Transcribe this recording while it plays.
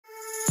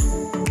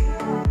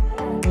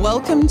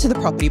Welcome to the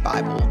Property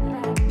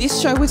Buyble.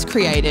 This show was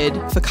created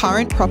for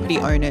current property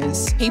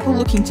owners, people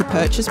looking to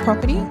purchase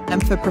property,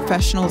 and for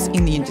professionals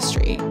in the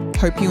industry.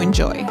 Hope you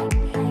enjoy.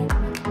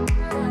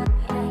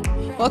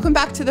 Welcome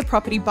back to the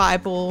Property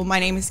Buyble. My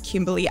name is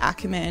Kimberley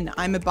Ackerman.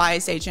 I'm a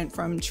buyer's agent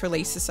from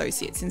Trelease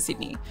Associates in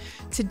Sydney.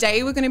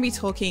 Today we're going to be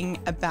talking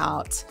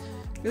about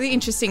a really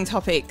interesting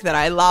topic that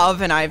I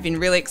love and I've been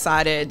really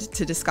excited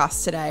to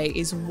discuss today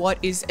is what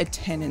is a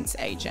tenants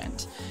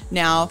agent?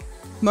 Now,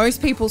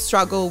 most people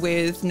struggle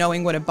with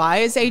knowing what a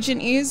buyer's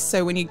agent is.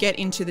 So when you get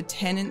into the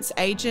tenants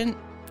agent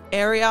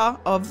area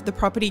of the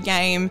property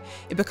game,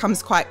 it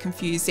becomes quite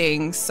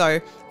confusing. So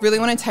really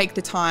want to take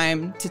the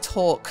time to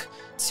talk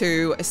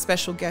to a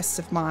special guest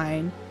of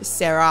mine,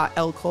 Sarah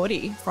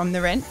Elkordi from the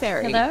Rent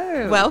Fairy.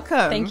 Hello.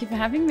 Welcome. Thank you for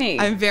having me.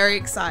 I'm very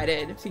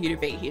excited for you to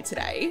be here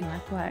today.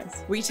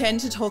 Likewise. We tend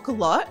to talk a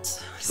lot.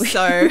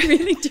 So We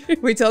really do.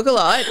 We talk a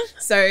lot.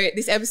 So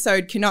this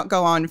episode cannot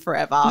go on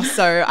forever.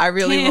 So I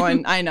really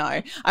want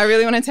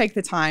to take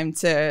the time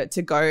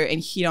to go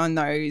and hit on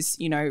those,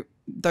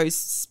 those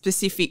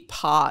specific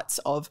parts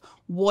of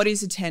what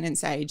is a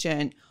tenants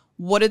agent,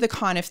 what are the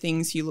kind of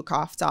things you look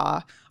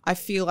after. I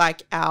feel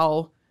like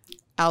our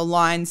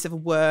lines of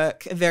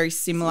work are very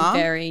similar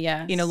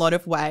in a lot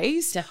of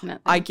ways.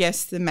 Definitely. I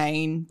guess the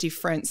main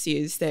difference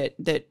is that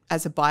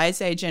as a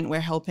buyer's agent,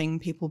 we're helping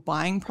people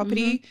buying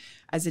property. Mm-hmm.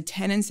 As a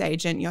tenants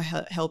agent, you're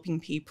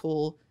helping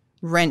people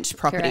rent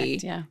property.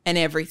 Correct, and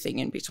everything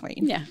in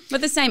between. Yeah,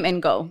 but the same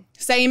end goal.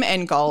 Same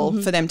end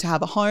goal for them to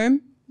have a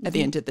home at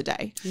the end of the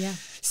day. Yeah.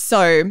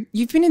 So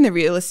you've been in the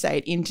real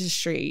estate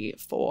industry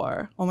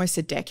for almost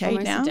a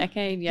decade now. Almost a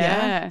decade,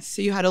 yeah.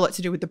 So you had a lot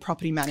to do with the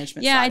property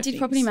management Yeah, side I of did things.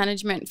 property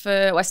management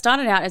I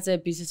started out as a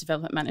business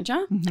development manager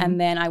and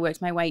then I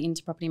worked my way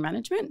into property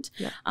management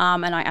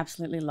and I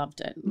absolutely loved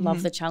it.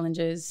 Loved the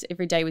challenges.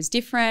 Every day was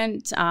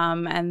different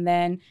and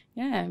then,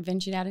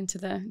 ventured out into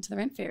the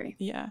Rent Fairy.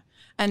 Yeah.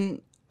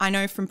 And I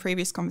know from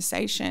previous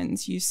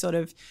conversations,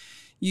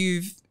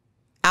 you've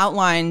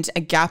outlined a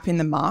gap in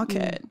the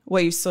market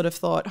where you sort of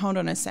thought, hold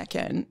on a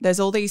second,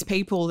 there's all these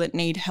people that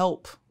need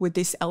help with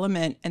this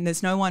element and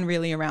there's no one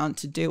really around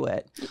to do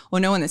it or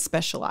no one that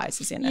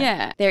specialises in it.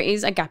 Yeah, there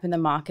is a gap in the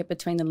market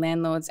between the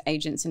landlords,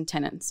 agents and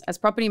tenants. As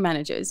property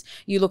managers,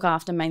 you look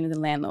after mainly the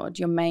landlord.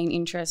 Your main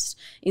interest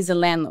is the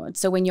landlord.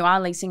 So when you are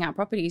leasing out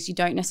properties, you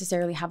don't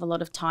necessarily have a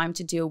lot of time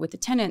to deal with the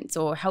tenants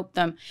or help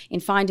them in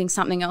finding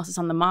something else that's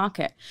on the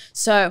market.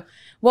 So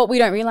what we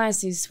don't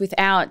realise is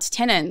without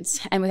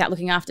tenants and without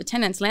looking after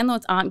tenants,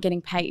 landlords aren't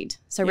getting paid.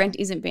 So rent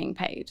isn't being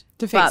paid.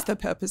 Defeats the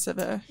purpose of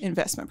an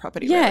investment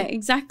property. Yeah,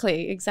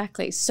 really.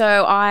 Exactly.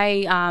 So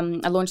I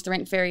launched the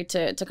Rent Fairy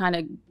to kind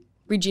of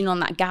bridge in on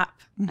that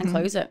gap and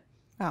close it.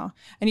 Wow.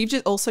 And you've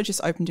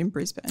just opened in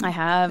Brisbane. I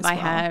have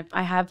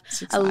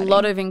a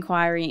lot of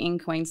inquiry in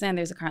Queensland.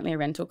 There's currently a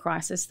rental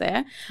crisis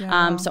there.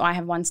 Yeah. So I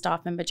have one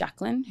staff member,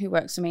 Jacqueline, who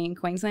works for me in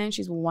Queensland.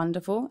 She's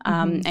wonderful.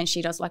 And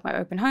she does like my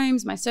open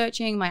homes, my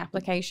searching, my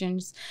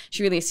applications.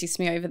 She really assists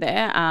me over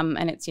there.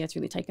 And it's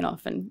really taken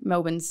off and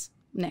Melbourne's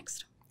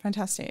next.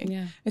 Fantastic.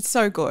 Yeah. It's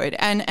so good.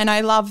 And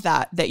I love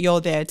that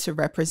you're there to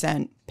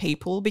represent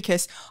people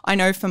because I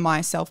know for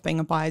myself being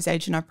a buyer's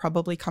agent, I've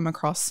probably come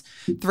across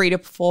 3 to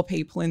 4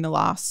 people in the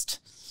last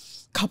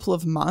couple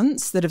of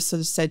months that have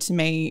sort of said to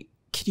me,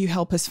 could you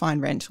help us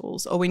find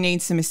rentals? Or we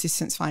need some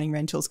assistance finding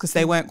rentals because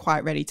they weren't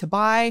quite ready to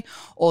buy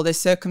or their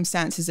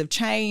circumstances have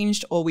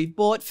changed or we've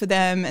bought for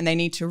them and they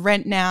need to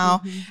rent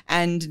now.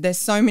 And there's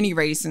so many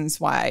reasons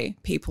why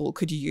people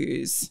could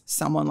use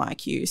someone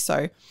like you.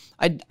 So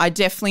I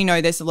definitely know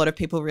there's a lot of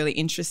people really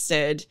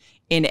interested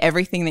in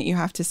everything that you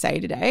have to say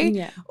today.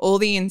 Yeah. All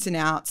the ins and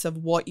outs of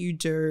what you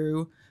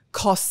do,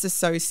 costs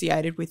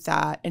associated with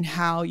that and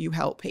how you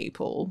help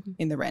people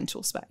in the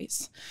rental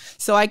space.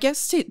 So I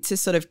guess to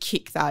sort of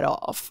kick that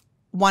off,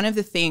 one of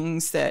the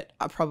things that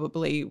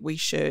we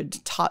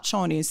should touch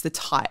on is the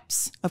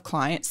types of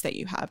clients that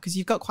you have because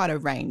you've got quite a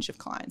range of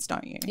clients,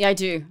 don't you? Yeah, I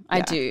do.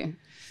 I do.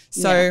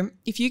 So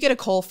if you get a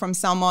call from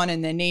someone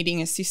and they're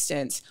needing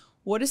assistance,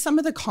 what are some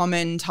of the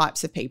common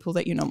types of people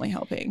that you're normally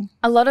helping?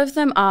 A lot of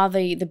them are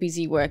the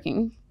busy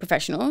working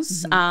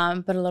professionals,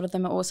 but a lot of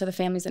them are also the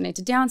families that need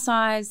to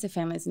downsize, the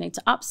families that need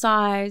to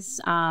upsize,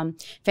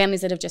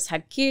 families that have just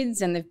had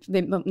kids and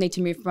they need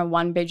to move from a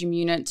 1-bedroom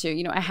unit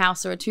to a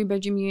house or a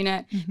 2-bedroom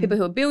unit, people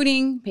who are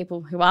building,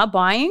 people who are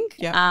buying.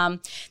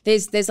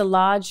 There's a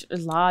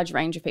large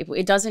range of people.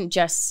 It doesn't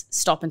just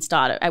stop and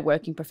start at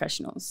working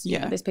professionals.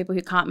 There's people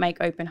who can't make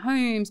open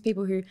homes,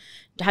 people who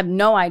have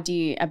no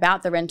idea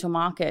about the rental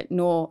market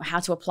nor how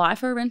to apply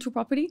for a rental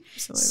property.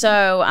 Absolutely.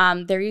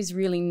 So there is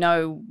really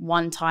no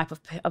one type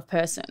of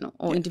person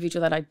or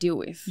individual that I deal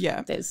with.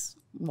 Yeah. There's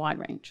wide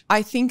range.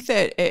 I think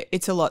that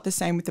it's a lot the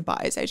same with the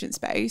buyer's agent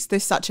space.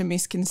 There's such a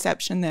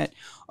misconception that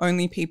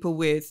only people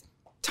with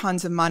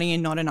tons of money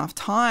and not enough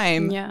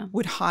time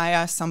would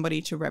hire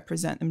somebody to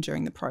represent them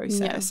during the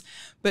process.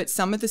 But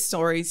some of the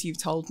stories you've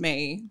told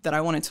me that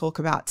I want to talk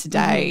about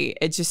today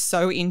are just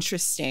so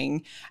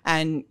interesting,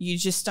 and you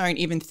just don't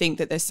even think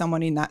that there's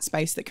someone in that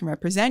space that can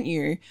represent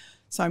you.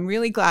 So I'm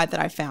really glad that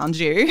I found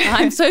you.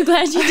 I'm so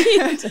glad you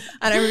did.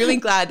 And I'm really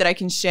glad that I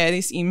can share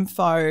this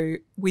info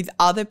with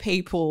other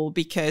people,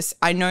 because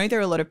I know there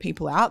are a lot of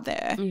people out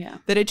there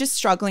that are just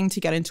struggling to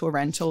get into a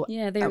rental.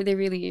 Yeah, there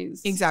really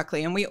is.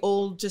 Exactly. And we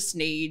all just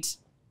need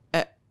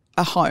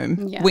a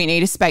home. Yeah. We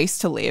need a space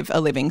to live, a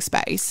living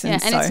space.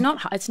 And it's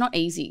not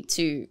easy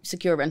to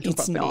secure a rental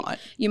property. It's not.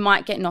 You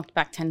might get knocked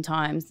back 10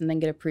 times and then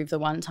get approved the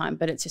one time,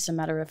 but it's just a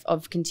matter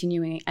of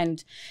continuing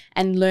and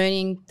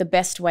learning the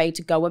best way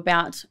to go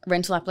about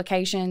rental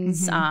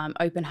applications,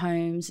 open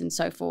homes and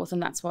so forth.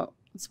 And that's what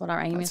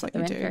our aim is at the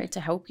Venture,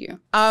 to help you.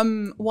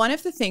 One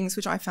of the things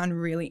which I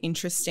found really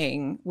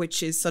interesting,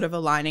 which is sort of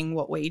aligning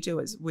what we do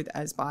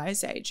as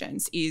buyer's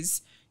agents,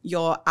 is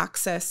your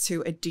access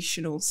to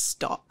additional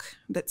stock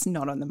that's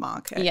not on the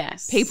market.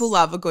 Yes. People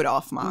love a good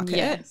off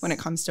market when it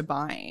comes to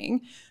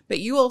buying, but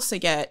you also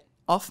get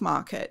off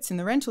markets in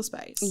the rental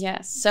space.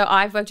 Yes. So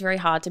I've worked very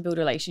hard to build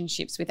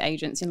relationships with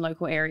agents in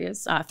local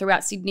areas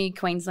throughout Sydney,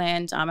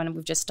 Queensland, and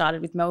we've just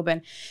started with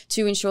Melbourne,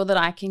 to ensure that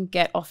I can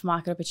get off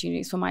market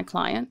opportunities for my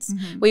clients.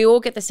 We all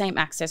get the same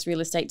access,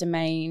 real estate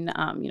domain,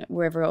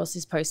 wherever else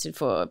is posted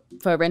for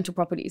rental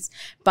properties.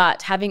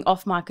 But having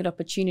off market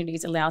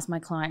opportunities allows my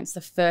clients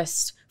the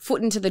first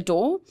foot into the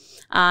door.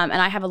 And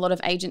I have a lot of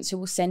agents who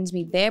will send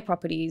me their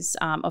properties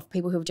of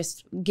people who have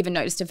just given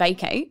notice to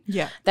vacate.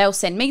 Yeah. They'll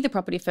send me the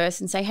property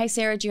first and say, hey,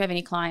 Sarah, do you have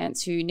any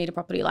clients who need a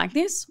property like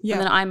this? Yeah.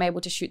 And then I'm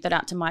able to shoot that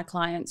out to my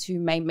clients who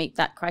may meet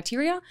that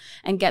criteria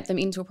and get them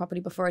into a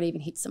property before it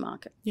even hits the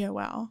market. Yeah,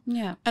 wow.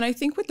 Yeah. And I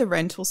think with the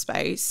rental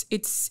space,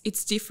 it's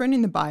different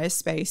in the buyer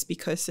space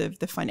because of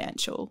the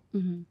financial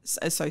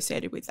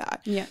associated with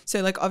that. Yeah.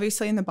 So like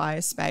obviously in the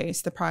buyer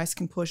space, the price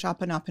can push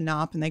up and up and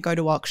up, and they go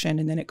to auction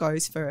and then it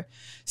goes for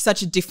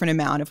such a different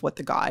amount of what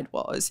the guide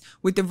was.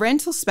 With the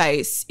rental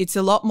space, it's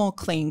a lot more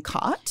clean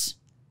cut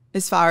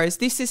as far as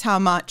this is how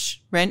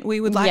much rent we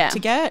would like to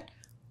get.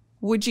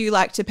 Would you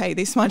like to pay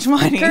this much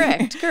money?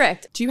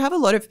 Correct. Do you have a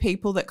lot of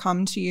people that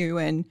come to you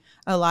and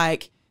are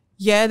like,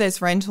 yeah,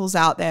 there's rentals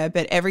out there,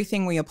 but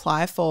everything we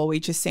apply for, we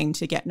just seem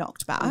to get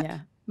knocked back? Yeah.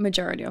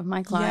 Majority of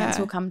my clients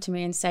will come to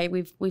me and say,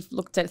 we've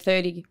looked at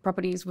 30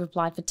 properties, we've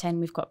applied for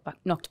 10, we've got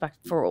knocked back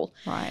for all.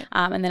 Right.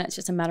 And then it's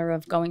just a matter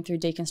of going through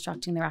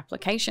deconstructing their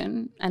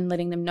application and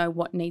letting them know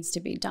what needs to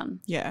be done.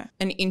 Yeah.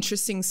 An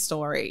interesting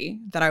story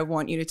that I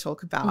want you to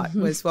talk about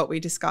was what we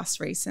discussed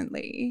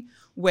recently,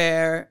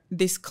 where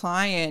this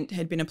client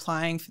had been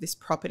applying for this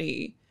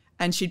property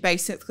and she'd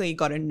basically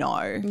got a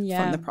no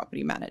from the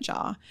property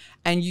manager,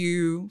 and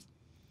you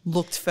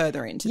looked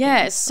further into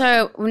this.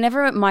 So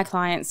whenever my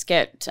clients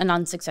get an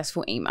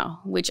unsuccessful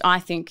email, which I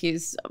think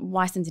is,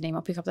 why send an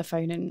email, pick up the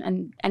phone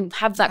and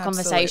have that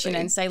conversation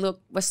and say, look,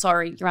 we're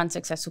sorry, you're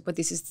unsuccessful, but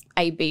this is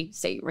A, B,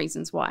 C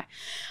reasons why.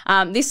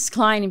 This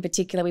client in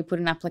particular, we put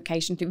an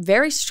application through,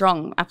 very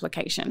strong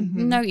application,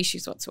 no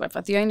issues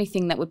whatsoever. The only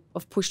thing that would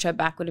have pushed her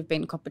back would have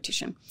been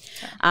competition.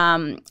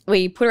 Okay.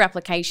 We put her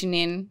application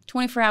in,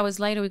 24 hours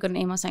later, we got an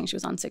email saying she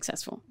was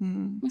unsuccessful.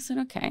 I said,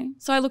 okay.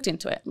 So I looked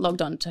into it,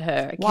 logged on to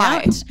her account.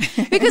 Why?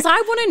 Because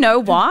I want to know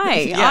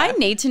why. I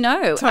need to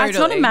know. Totally. It's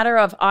not a matter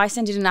of I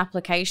send in an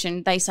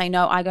application, they say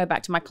no, I go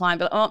back to my client,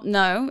 but oh,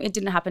 no, it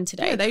didn't happen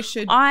today. Yeah, they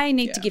should. I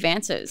need to give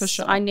answers. For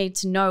sure. I need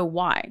to know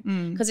why.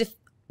 Because if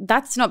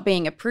that's not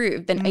being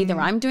approved, then either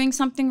I'm doing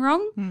something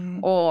wrong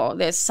or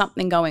there's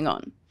something going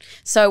on.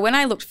 So when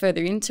I looked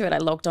further into it, I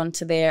logged on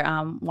to their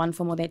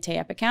OneForm or their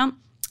TAP account.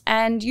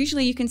 And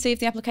usually you can see if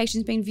the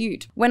application's been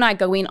viewed. When I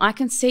go in, I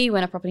can see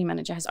when a property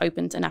manager has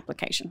opened an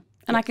application,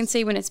 and I can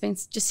see when it's been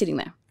just sitting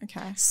there.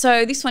 Okay.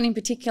 So this one in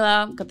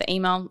particular, got the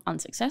email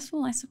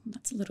unsuccessful. I said, well,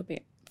 that's a little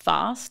bit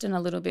fast and a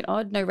little bit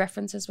odd. No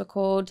references were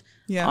called.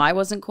 Yeah. I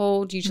wasn't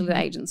called. Usually the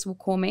agents will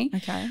call me.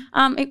 Okay.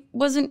 It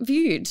wasn't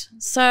viewed.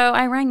 So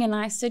I rang and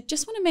I said,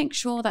 just want to make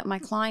sure that my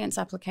client's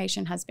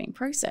application has been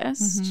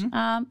processed.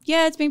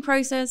 Yeah, it's been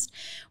processed.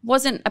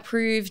 Wasn't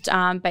approved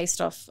based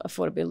off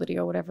affordability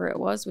or whatever it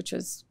was, which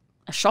was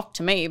a shock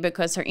to me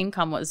because her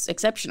income was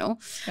exceptional.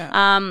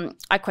 Yeah.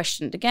 I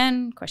questioned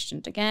again,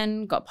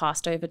 got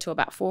passed over to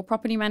about 4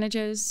 property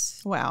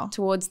managers. Wow.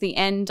 Towards the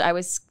end, I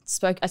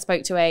spoke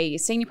to a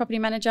senior property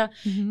manager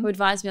who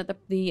advised me that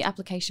the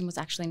application was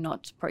actually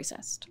not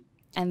processed.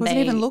 And wasn't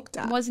even looked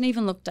at? Wasn't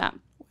even looked at.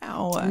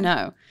 Wow.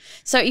 No.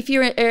 So if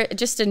you're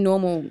just a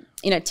normal,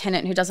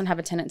 tenant who doesn't have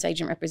a tenant's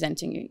agent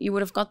representing you, you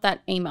would have got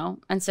that email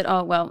and said,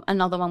 oh, well,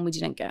 another one we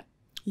didn't get.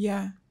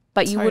 Yeah.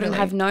 But you wouldn't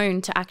have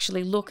known to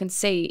actually look and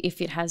see if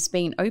it has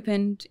been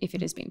opened, if it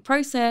has been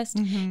processed,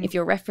 if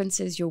your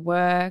references, your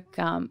work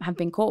have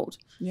been called.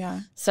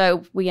 Yeah.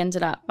 So we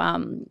ended up, but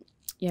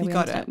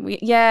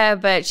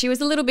she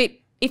was a little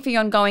bit iffy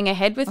on going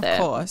ahead with it. Of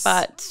course.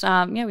 But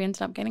we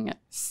ended up getting it.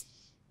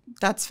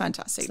 That's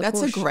fantastic.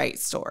 That's a great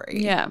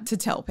story to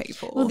tell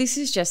people. Well, this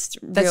is just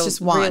real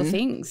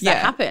things that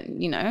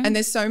happen, And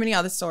there's so many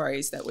other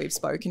stories that we've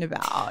spoken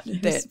about.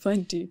 There's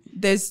plenty.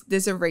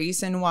 There's a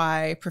reason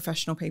why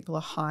professional people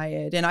are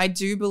hired. And I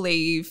do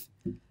believe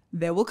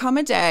there will come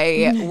a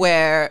day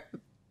where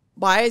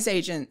buyer's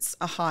agents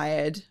are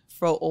hired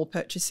for all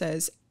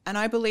purchases. And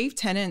I believe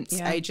tenants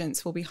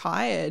agents will be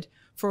hired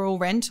for all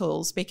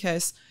rentals,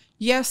 because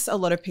yes, a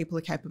lot of people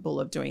are capable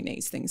of doing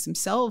these things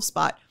themselves,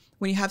 but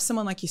when you have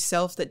someone like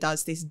yourself that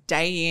does this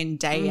day in,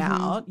 day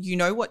out, you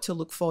know what to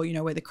look for, you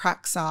know where the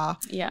cracks are,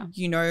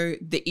 you know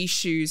the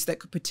issues that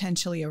could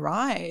potentially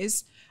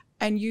arise,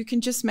 and you can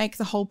just make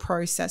the whole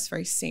process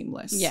very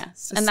seamless.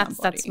 Yes, and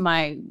that's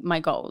my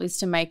goal, is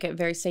to make it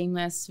very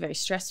seamless, very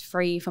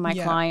stress-free for my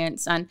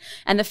clients. And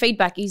the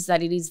feedback is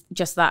that it is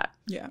just that.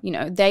 Yeah. You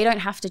know, they don't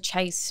have to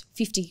chase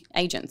 50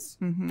 agents.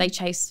 They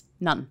chase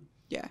none.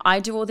 Yeah. I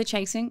do all the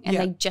chasing and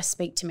they just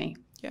speak to me.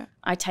 Yeah.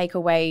 I take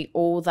away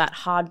all that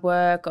hard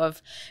work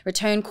of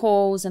return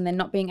calls and then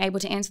not being able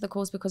to answer the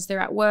calls because they're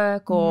at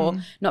work, or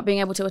not being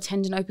able to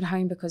attend an open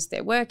home because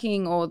they're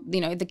working, or, you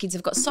know, the kids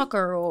have got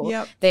soccer,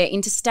 or they're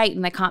interstate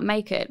and they can't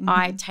make it.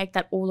 I take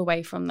that all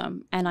away from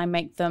them, and I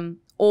make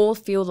them all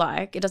feel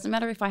like, it doesn't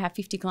matter if I have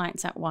 50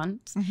 clients at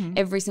once,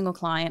 every single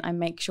client, I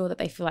make sure that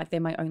they feel like they're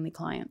my only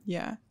client.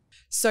 Yeah.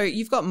 So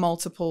you've got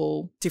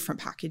multiple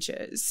different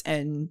packages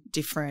and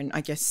different,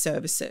 I guess,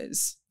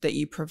 services that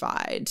you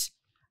provide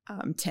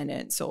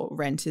tenants or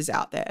renters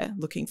out there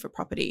looking for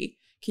property.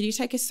 Can you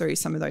take us through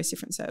some of those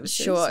different services?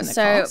 Sure.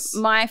 So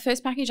my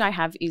first package I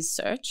have is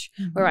search,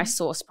 where I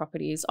source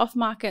properties off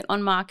market,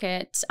 on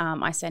market.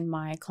 I send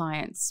my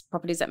clients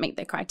properties that meet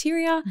their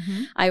criteria.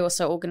 I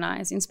also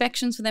organise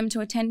inspections for them to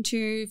attend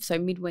to, so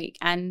midweek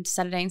and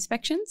Saturday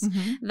inspections.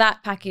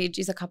 That package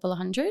is a couple of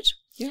 $100.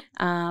 Yeah.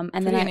 And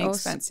pretty then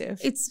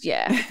inexpensive. It's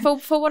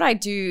for what I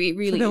do, it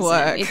really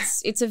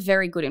is. It's a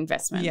very good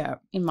investment,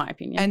 in my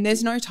opinion. And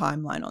there's no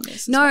timeline on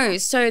this. No,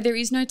 so there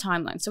is no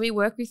timeline. So we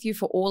work with you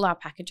for all our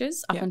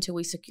packages up until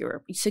we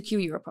secure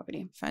your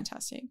property.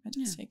 Fantastic.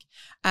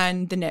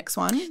 And the next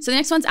one? So the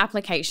next one's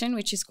application,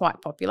 which is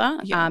quite popular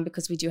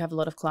because we do have a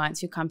lot of clients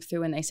who come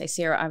through and they say,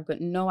 Sarah, I've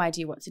got no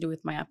idea what to do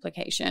with my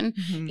application.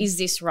 Is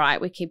this right?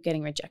 We keep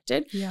getting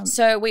rejected.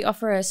 So we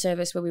offer a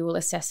service where we will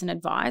assess and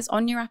advise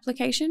on your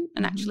application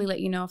and actually let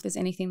you know if there's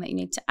anything that you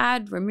need to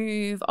add,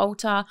 remove,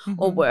 alter,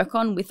 or work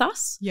on with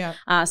us.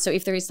 So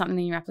if there is something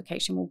in your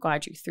application, we'll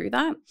guide you through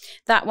that.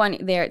 That one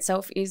there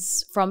itself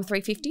is from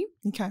 $350.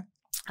 Okay.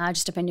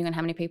 Just depending on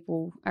how many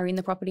people are in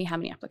the property, how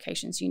many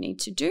applications you need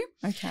to do.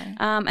 Okay.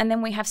 And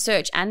then we have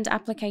search and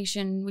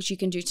application, which you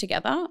can do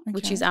together,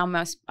 which is our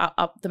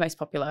the most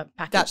popular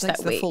package.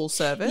 That's the full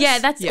service? Yeah,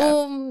 that's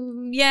all.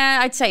 Yeah,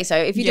 I'd say so.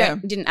 If you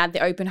didn't add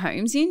the open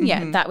homes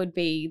in, that would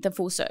be the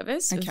full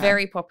service. Okay.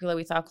 Very popular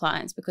with our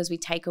clients because we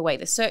take away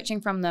the searching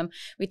from them,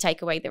 we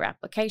take away their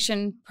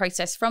application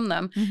process from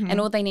them, and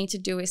all they need to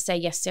do is say,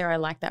 yes, Sarah, I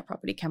like that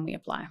property. Can we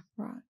apply?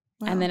 Right.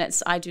 Wow. And then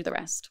I do the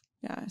rest.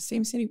 Yeah,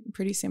 seems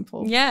pretty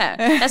simple. Yeah,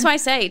 that's why I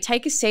say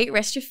take a seat,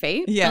 rest your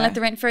feet, and let the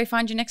rent fairy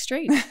find your next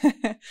street.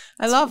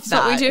 I love that. That's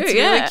what we do. It's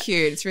really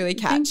cute. It's really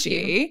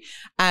catchy.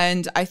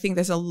 And I think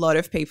there's a lot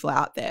of people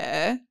out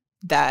there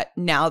that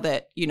now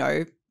that, you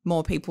know,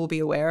 more people will be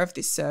aware of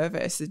this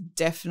service, is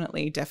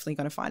definitely going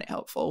to find it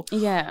helpful.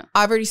 Yeah.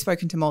 I've already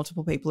spoken to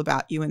multiple people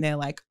about you and they're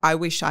like, I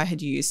wish I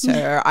had used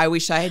her. I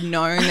wish I had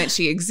known that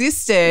she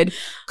existed,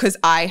 because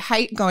I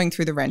hate going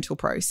through the rental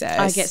process.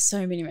 I get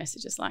so many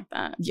messages like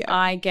that. Yeah.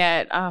 I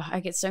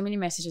get so many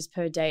messages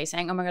per day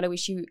saying, oh my God, I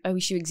wish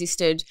you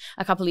existed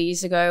a couple of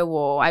years ago,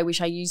 or I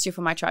wish I used you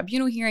for my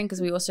tribunal hearing,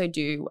 because we also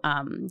do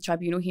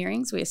tribunal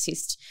hearings. We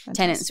assist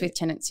tenants with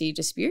tenancy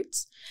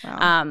disputes.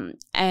 Wow.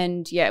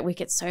 And yeah, we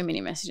get so many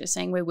messages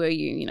saying, where were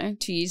you,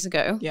 2 years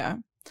ago? Yeah.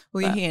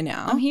 Well, you're here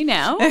now. I'm here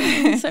now.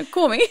 So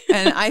call me.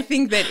 And I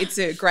think that it's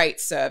a great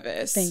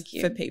service Thank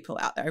you. For people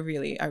out there. I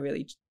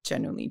really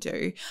genuinely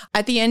do.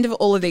 At the end of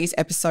all of these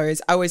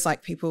episodes, I always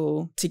like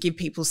to give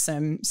people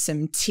some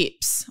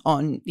tips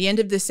on the end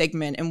of the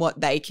segment and what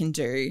they can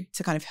do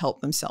to kind of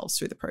help themselves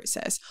through the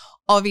process.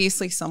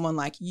 Obviously, someone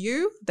like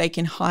you, they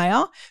can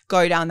hire,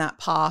 go down that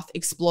path,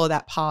 explore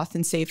that path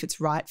and see if it's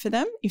right for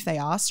them if they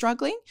are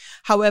struggling.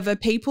 However,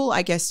 people,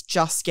 I guess,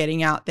 just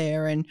getting out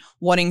there and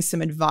wanting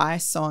some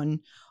advice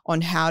on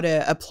how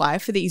to apply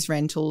for these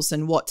rentals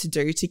and what to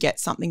do to get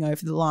something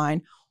over the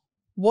line,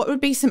 what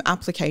would be some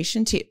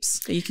application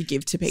tips that you could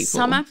give to people?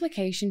 Some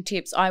application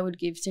tips I would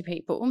give to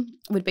people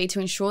would be to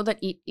ensure that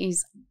it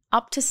is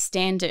up to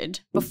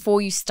standard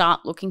before you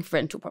start looking for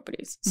rental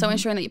properties. So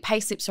ensuring that your pay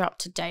slips are up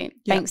to date,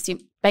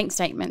 bank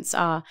statements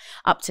are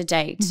up to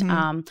date,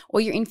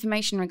 or your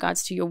information in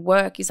regards to your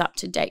work is up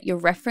to date. Your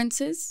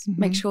references,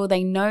 make sure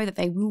they know that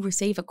they will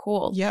receive a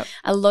call. Yep.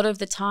 A lot of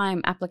the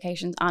time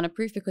applications aren't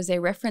approved because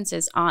their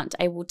references aren't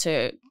able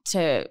to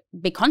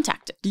be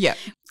contacted. Yeah.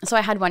 So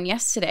I had one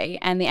yesterday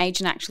and the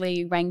agent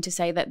actually rang to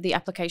say that the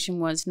application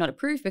was not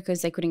approved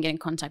because they couldn't get in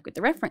contact with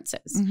the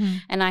references.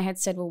 And I had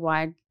said, well,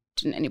 why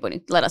didn't anybody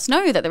let us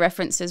know that the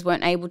references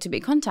weren't able to be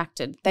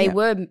contacted? They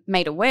were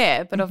made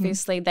aware, but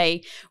obviously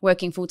they,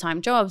 working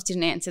full-time jobs,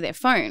 didn't answer their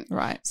phone.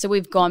 Right. So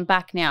we've gone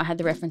back now, had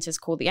the references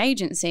call the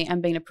agency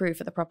and been approved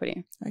for the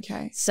property.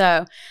 Okay.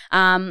 So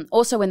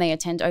also when they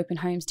attend open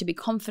homes, to be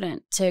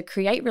confident, to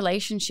create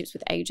relationships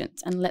with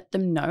agents and let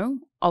them know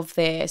of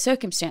their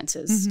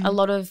circumstances. A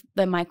lot of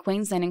my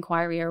Queensland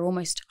inquiry are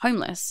almost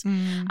homeless.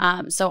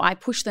 So I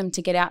push them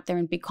to get out there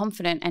and be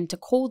confident and to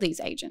call these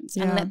agents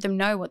and let them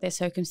know what their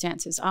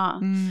circumstances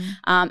are.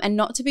 And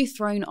not to be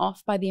thrown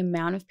off by the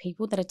amount of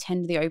people that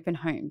attend the open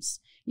homes.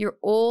 You're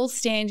all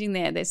standing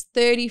there. There's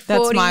 30,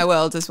 40. That's my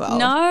world as well.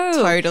 No.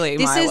 Totally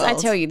my world. I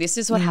tell you, this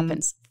is what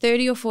happens.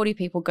 30 or 40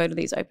 people go to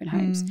these open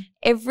homes.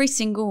 Every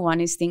single one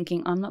is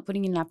thinking, I'm not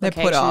putting in an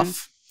application. They're put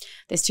off.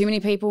 There's too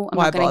many people. I'm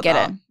not going to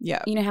get it.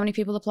 Yeah. You know how many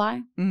people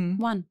apply?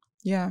 One.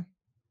 Yeah.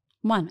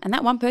 One. And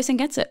that one person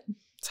gets it.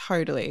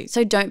 Totally.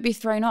 So don't be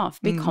thrown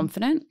off. Be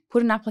confident.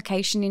 Put an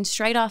application in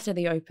straight after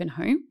the open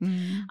home.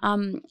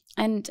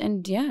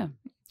 And yeah.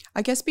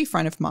 I guess be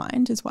front of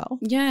mind as well.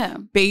 Yeah.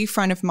 Be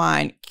front of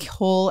mind.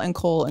 Call and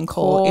call and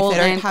call. If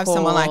they don't have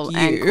someone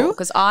like you.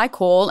 Because I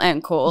call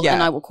and call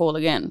and I will call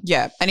again.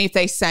 Yeah. And if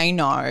they say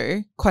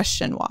no,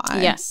 question why.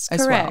 Yes,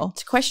 as correct. Well.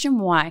 Question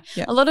why.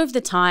 Yeah. A lot of the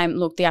time,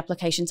 look, the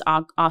applications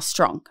are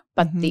strong,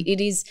 but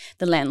it is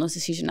the landlord's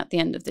decision at the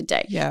end of the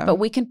day. Yeah. But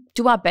we can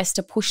do our best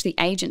to push the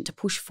agent to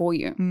push for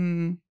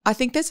you. I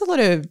think there's a lot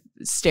of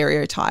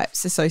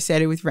stereotypes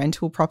associated with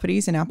rental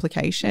properties and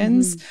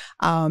applications.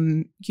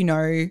 You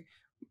know,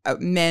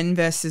 men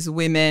versus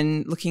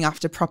women looking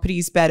after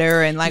properties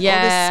better and like all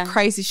this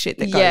crazy shit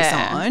that goes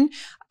on.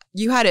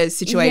 You had a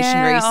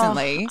situation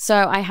recently. So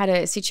I had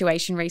a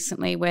situation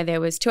recently where there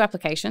was 2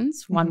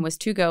 applications. One was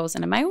 2 girls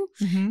and a male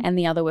and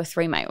the other were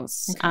 3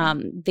 males.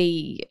 Okay.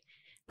 The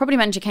property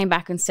manager came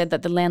back and said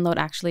that the landlord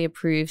actually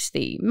approved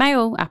the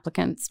male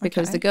applicants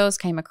because the girls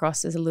came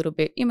across as a little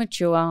bit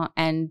immature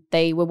and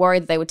they were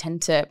worried that they would tend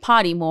to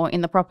party more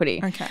in the property.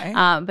 Okay.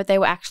 But they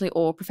were actually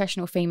all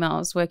professional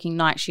females working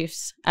night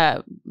shifts,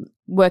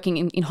 working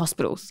in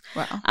hospitals.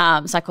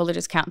 Wow.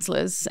 Psychologists,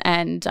 counsellors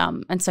and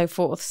so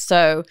forth.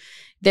 So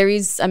there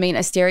is, I mean,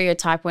 a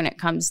stereotype when it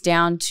comes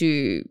down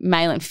to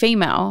male and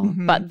female,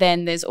 but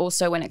then there's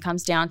also when it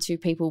comes down to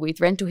people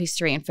with rental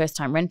history and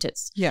first-time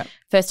renters. Yeah.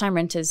 First-time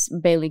renters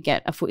barely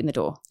get a foot in the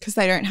door. Because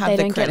they don't have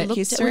the credit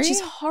history. Which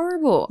is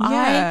horrible.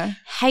 Yeah.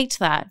 I hate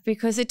that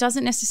because it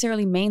doesn't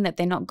necessarily mean that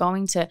they're not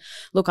going to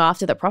look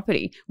after the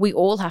property. We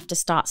all have to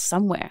start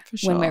somewhere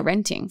when we're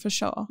renting. For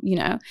sure. You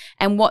know,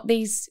 and what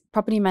these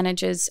property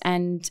managers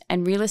and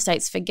real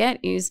estates forget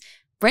is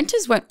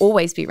renters won't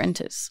always be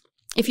renters.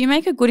 If you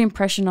make a good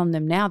impression on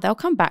them now, they'll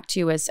come back to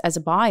you as a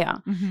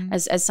buyer,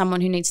 as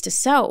someone who needs to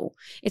sell.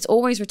 It's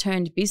always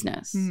returned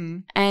business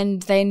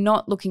and they're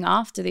not looking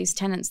after these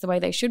tenants the way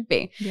they should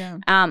be. Yeah.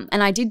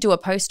 And I did do a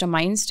post on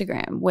my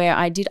Instagram where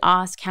I did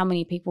ask how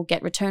many people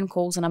get return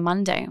calls on a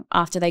Monday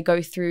after they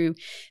go through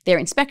their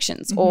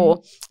inspections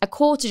or a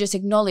call to just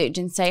acknowledge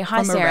and say,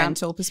 hi, Sarah. From a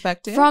rental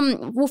perspective?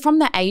 From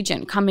the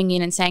agent coming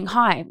in and saying,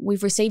 hi,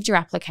 we've received your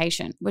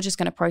application. We're just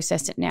going to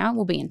process it now.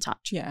 We'll be in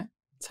touch. Yeah.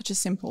 Such a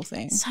simple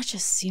thing. Such a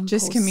simple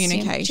just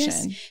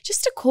communication.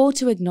 Just a call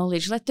to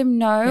acknowledge, let them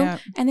know,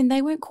 and then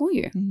they won't call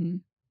you.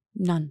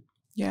 None.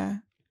 Yeah.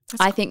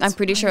 I'm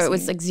pretty sure it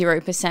was like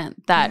 0%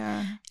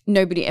 that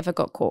nobody ever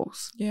got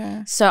calls.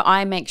 Yeah. So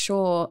I make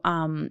sure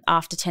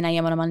after 10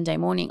 a.m. on a Monday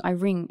morning, I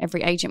ring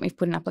every agent we've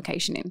put an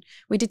application in.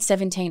 We did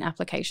 17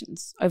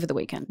 applications over the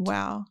weekend.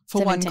 Wow. For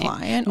 17. One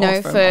client?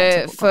 No,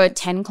 or for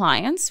 10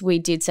 clients. We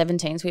did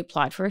 17, so we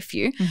applied for a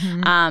few.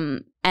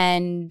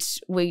 And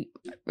we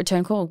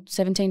return called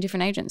 17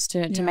 different agents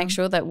to make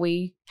sure that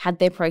we had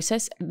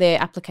their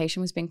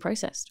application was being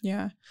processed.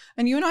 Yeah.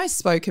 And you and I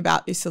spoke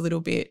about this a little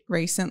bit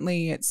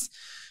recently. It's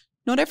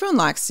not everyone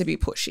likes to be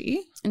pushy.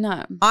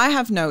 No. I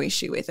have no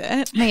issue with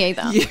it. Me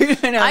either.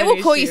 I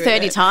will call you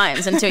 30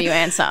 times until you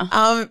answer.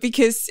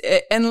 Because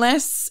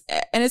unless,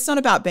 and it's not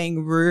about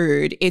being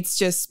rude, it's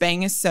just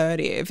being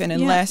assertive. And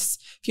if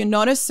you're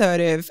not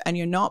assertive and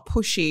you're not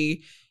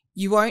pushy,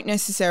 you won't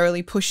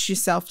necessarily push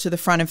yourself to the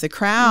front of the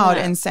crowd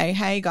and say,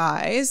 hey,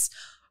 guys,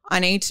 I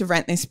need to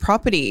rent this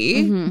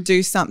property,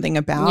 do something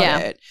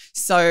about it.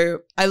 So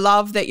I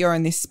love that you're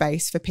in this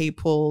space for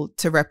people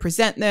to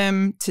represent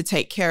them, to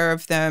take care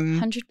of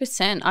them.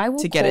 100%. I will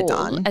to get it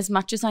done as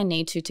much as I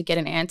need to get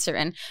an answer.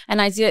 And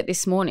I did it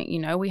this morning. You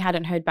know, we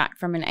hadn't heard back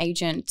from an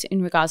agent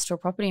in regards to a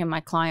property and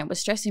my client was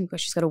stressing because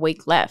she's got a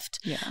week left.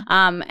 Yeah.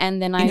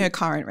 And then in her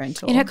current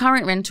rental. In her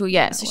current rental,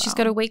 yeah. So she's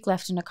got a week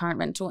left in her current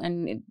rental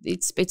and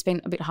it's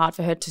been a bit hard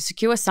for her to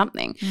secure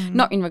something.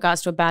 Not in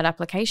regards to a bad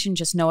application,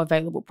 just no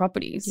available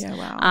properties. Yeah,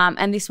 wow.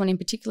 And this one in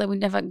particular, we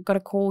never got a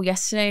call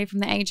yesterday from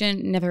the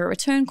agent, never a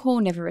return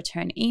call, never a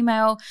return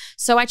email.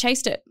 So I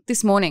chased it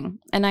this morning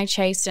and I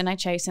chased and I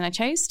chased and I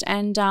chased.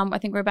 And I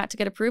think we're about to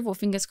get approval.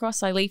 Fingers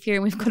crossed I leave here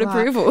and we've got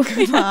approval.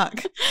 Good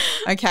luck.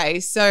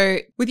 Okay. So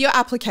with your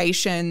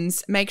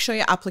applications, make sure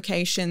your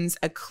applications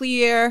are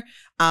clear.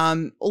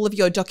 All of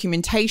your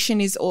documentation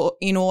is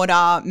in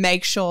order.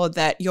 Make sure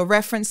that your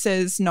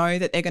references know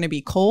that they're going to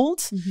be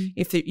called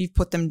if you've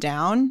put them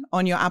down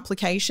on your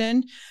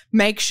application.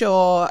 Make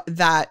sure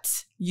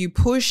that you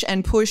push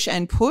and push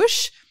and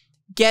push.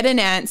 Get an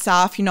answer.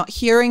 If you're not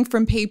hearing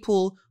from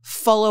people,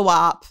 follow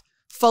up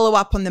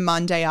on the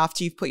Monday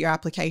after you've put your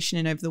application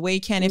in over the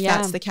weekend if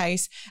that's the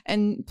case,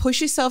 and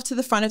push yourself to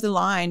the front of the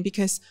line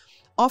because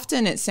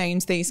often it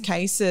seems these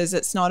cases,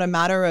 it's not a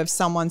matter of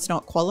someone's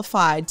not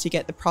qualified to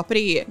get the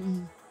property.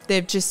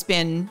 They've just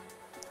been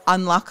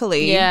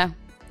unluckily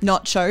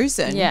not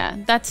chosen. Yeah,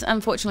 that's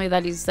unfortunately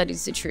that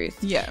is the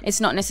truth. Yeah.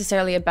 It's not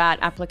necessarily a bad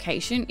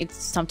application.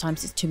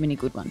 Sometimes it's too many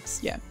good ones.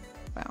 Yeah.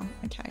 Wow.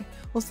 Okay.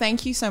 Well,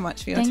 thank you so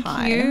much for your time.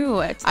 Thank you.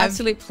 It's an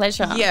absolute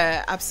pleasure.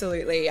 Yeah,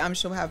 absolutely. I'm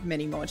sure we'll have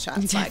many more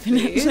chats like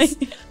this.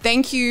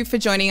 Thank you for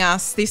joining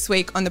us this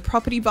week on the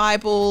Property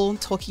Buyble,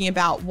 talking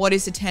about what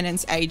is a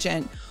tenant's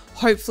agent.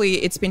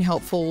 Hopefully it's been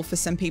helpful for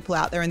some people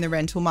out there in the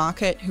rental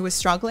market who are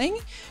struggling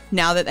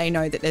now that they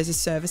know that there's a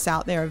service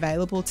out there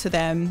available to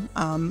them.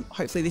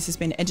 Hopefully this has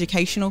been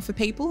educational for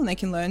people and they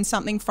can learn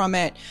something from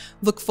it.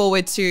 Look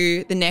forward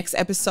to the next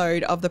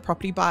episode of the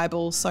Property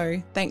Buyble.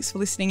 So thanks for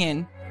listening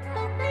in.